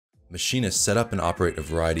Machinists set up and operate a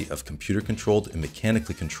variety of computer-controlled and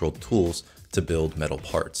mechanically controlled tools to build metal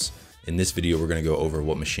parts. In this video, we're going to go over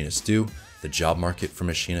what machinists do, the job market for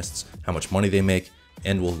machinists, how much money they make,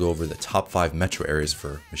 and we'll go over the top 5 metro areas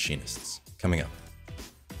for machinists. Coming up.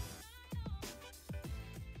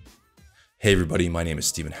 Hey everybody, my name is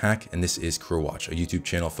Stephen Hack, and this is CareerWatch, a YouTube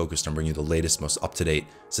channel focused on bringing you the latest, most up-to-date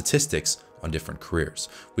statistics on different careers.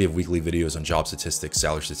 We have weekly videos on job statistics,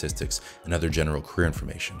 salary statistics, and other general career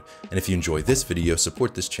information. And if you enjoy this video,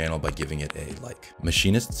 support this channel by giving it a like.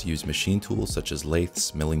 Machinists use machine tools such as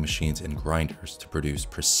lathes, milling machines, and grinders to produce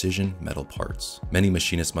precision metal parts. Many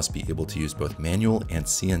machinists must be able to use both manual and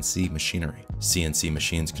CNC machinery. CNC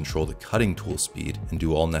machines control the cutting tool speed and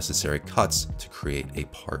do all necessary cuts to create a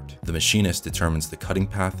part. The machinist determines the cutting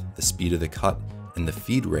path, the speed of the cut, and the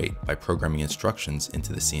feed rate by programming instructions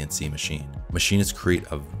into the CNC machine. Machinists create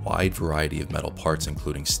a wide variety of metal parts,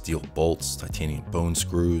 including steel bolts, titanium bone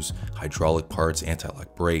screws, hydraulic parts,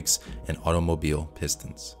 anti-lock brakes, and automobile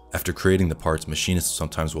pistons. After creating the parts, machinists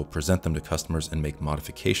sometimes will present them to customers and make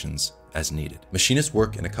modifications as needed. Machinists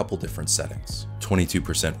work in a couple different settings.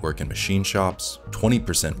 22% work in machine shops,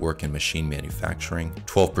 20% work in machine manufacturing,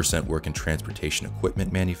 12% work in transportation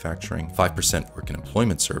equipment manufacturing, 5% work in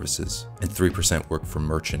employment services, and 3% work for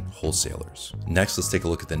merchant wholesalers. Next, let's take a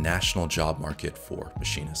look at the national job market for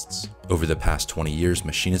machinists. Over the past 20 years,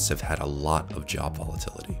 machinists have had a lot of job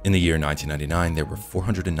volatility. In the year 1999, there were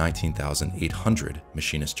 419,800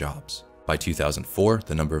 machinist jobs. By 2004,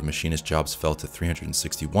 the number of machinist jobs fell to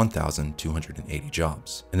 361,280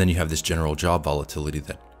 jobs. And then you have this general job volatility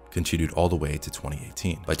that continued all the way to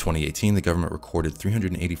 2018. By 2018, the government recorded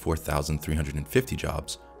 384,350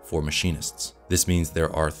 jobs for machinists. This means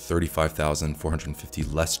there are 35,450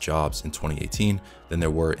 less jobs in 2018 than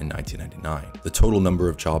there were in 1999. The total number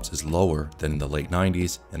of jobs is lower than in the late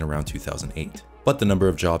 90s and around 2008. But the number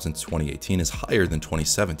of jobs in 2018 is higher than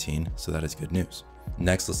 2017, so that is good news.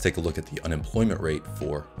 Next, let's take a look at the unemployment rate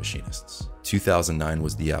for machinists. 2009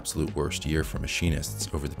 was the absolute worst year for machinists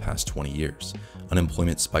over the past 20 years.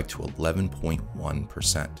 Unemployment spiked to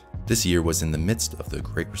 11.1%. This year was in the midst of the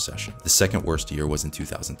Great Recession. The second worst year was in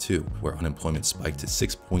 2002, where unemployment spiked to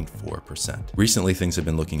 6.4%. Recently, things have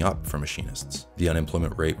been looking up for machinists. The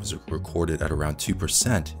unemployment rate was recorded at around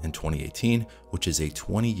 2% in 2018, which is a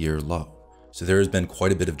 20-year low. So there has been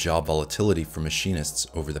quite a bit of job volatility for machinists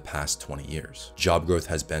over the past 20 years. Job growth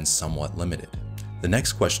has been somewhat limited. The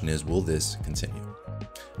next question is, will this continue?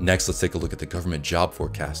 Next, let's take a look at the government job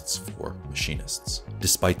forecasts for machinists.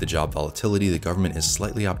 Despite the job volatility, the government is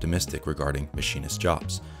slightly optimistic regarding machinist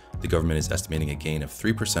jobs. The government is estimating a gain of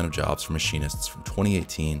 3% of jobs for machinists from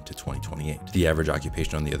 2018 to 2028. The average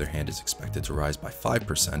occupation, on the other hand, is expected to rise by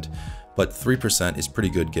 5%, but 3% is pretty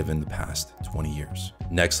good given the past 20 years.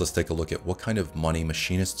 Next, let's take a look at what kind of money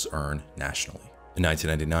machinists earn nationally. In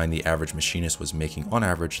 1999, the average machinist was making on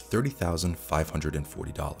average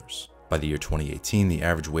 $30,540. By the year 2018, the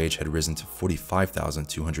average wage had risen to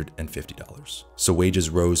 $45,250. So wages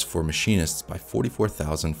rose for machinists by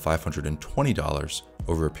 $44,520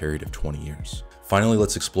 over a period of 20 years. Finally,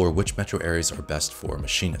 let's explore which metro areas are best for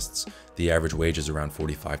machinists. The average wage is around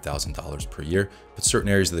 $45,000 per year, but certain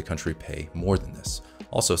areas of the country pay more than this.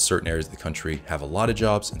 Also, certain areas of the country have a lot of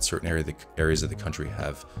jobs, and certain areas of the country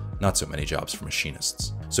have not so many jobs for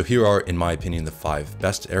machinists. So here are, in my opinion, the 5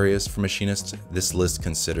 best areas for machinists. This list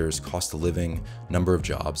considers cost of living, number of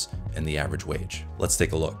jobs, and the average wage. Let's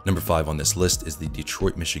take a look. Number 5 on this list is the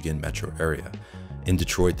Detroit, Michigan metro area. In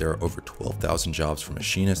Detroit, there are over 12,000 jobs for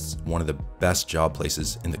machinists, one of the best job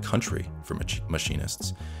places in the country for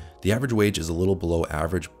machinists. The average wage is a little below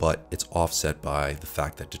average, but it's offset by the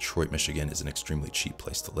fact that Detroit, Michigan is an extremely cheap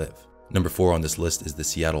place to live. Number 4 on this list is the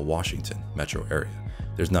Seattle, Washington metro area.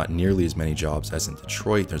 There's not nearly as many jobs as in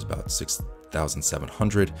Detroit. There's about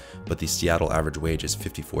 6,700, but the Seattle average wage is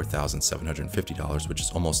 $54,750, which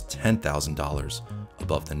is almost $10,000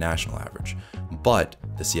 above the national average. But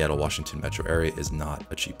the Seattle, Washington metro area is not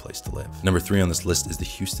a cheap place to live. Number 3 on this list is the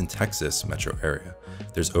Houston, Texas metro area.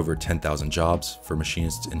 There's over 10,000 jobs for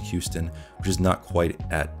machinists in Houston, which is not quite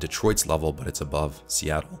at Detroit's level, but it's above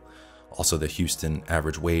Seattle. Also, the Houston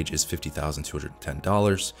average wage is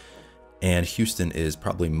 $50,210, and Houston is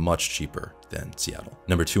probably much cheaper than Seattle.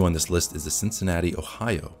 Number 2 on this list is the Cincinnati,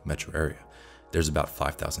 Ohio metro area. There's about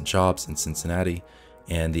 5,000 jobs in Cincinnati,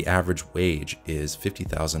 and the average wage is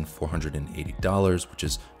 $50,480, which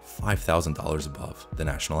is $5,000 above the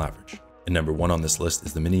national average. And number 1 on this list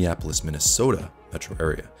is the Minneapolis, Minnesota metro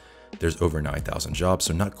area. There's over 9,000 jobs,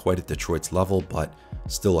 so not quite at Detroit's level, but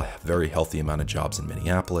still a very healthy amount of jobs in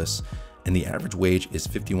Minneapolis. and the average wage is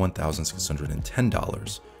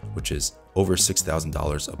 $51,610, which is over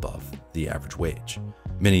 $6,000 above the average wage.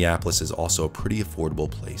 Minneapolis is also a pretty affordable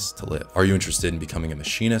place to live. Are you interested in becoming a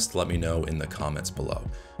machinist? Let me know in the comments below.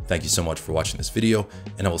 Thank you so much for watching this video,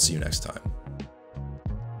 and I will see you next time.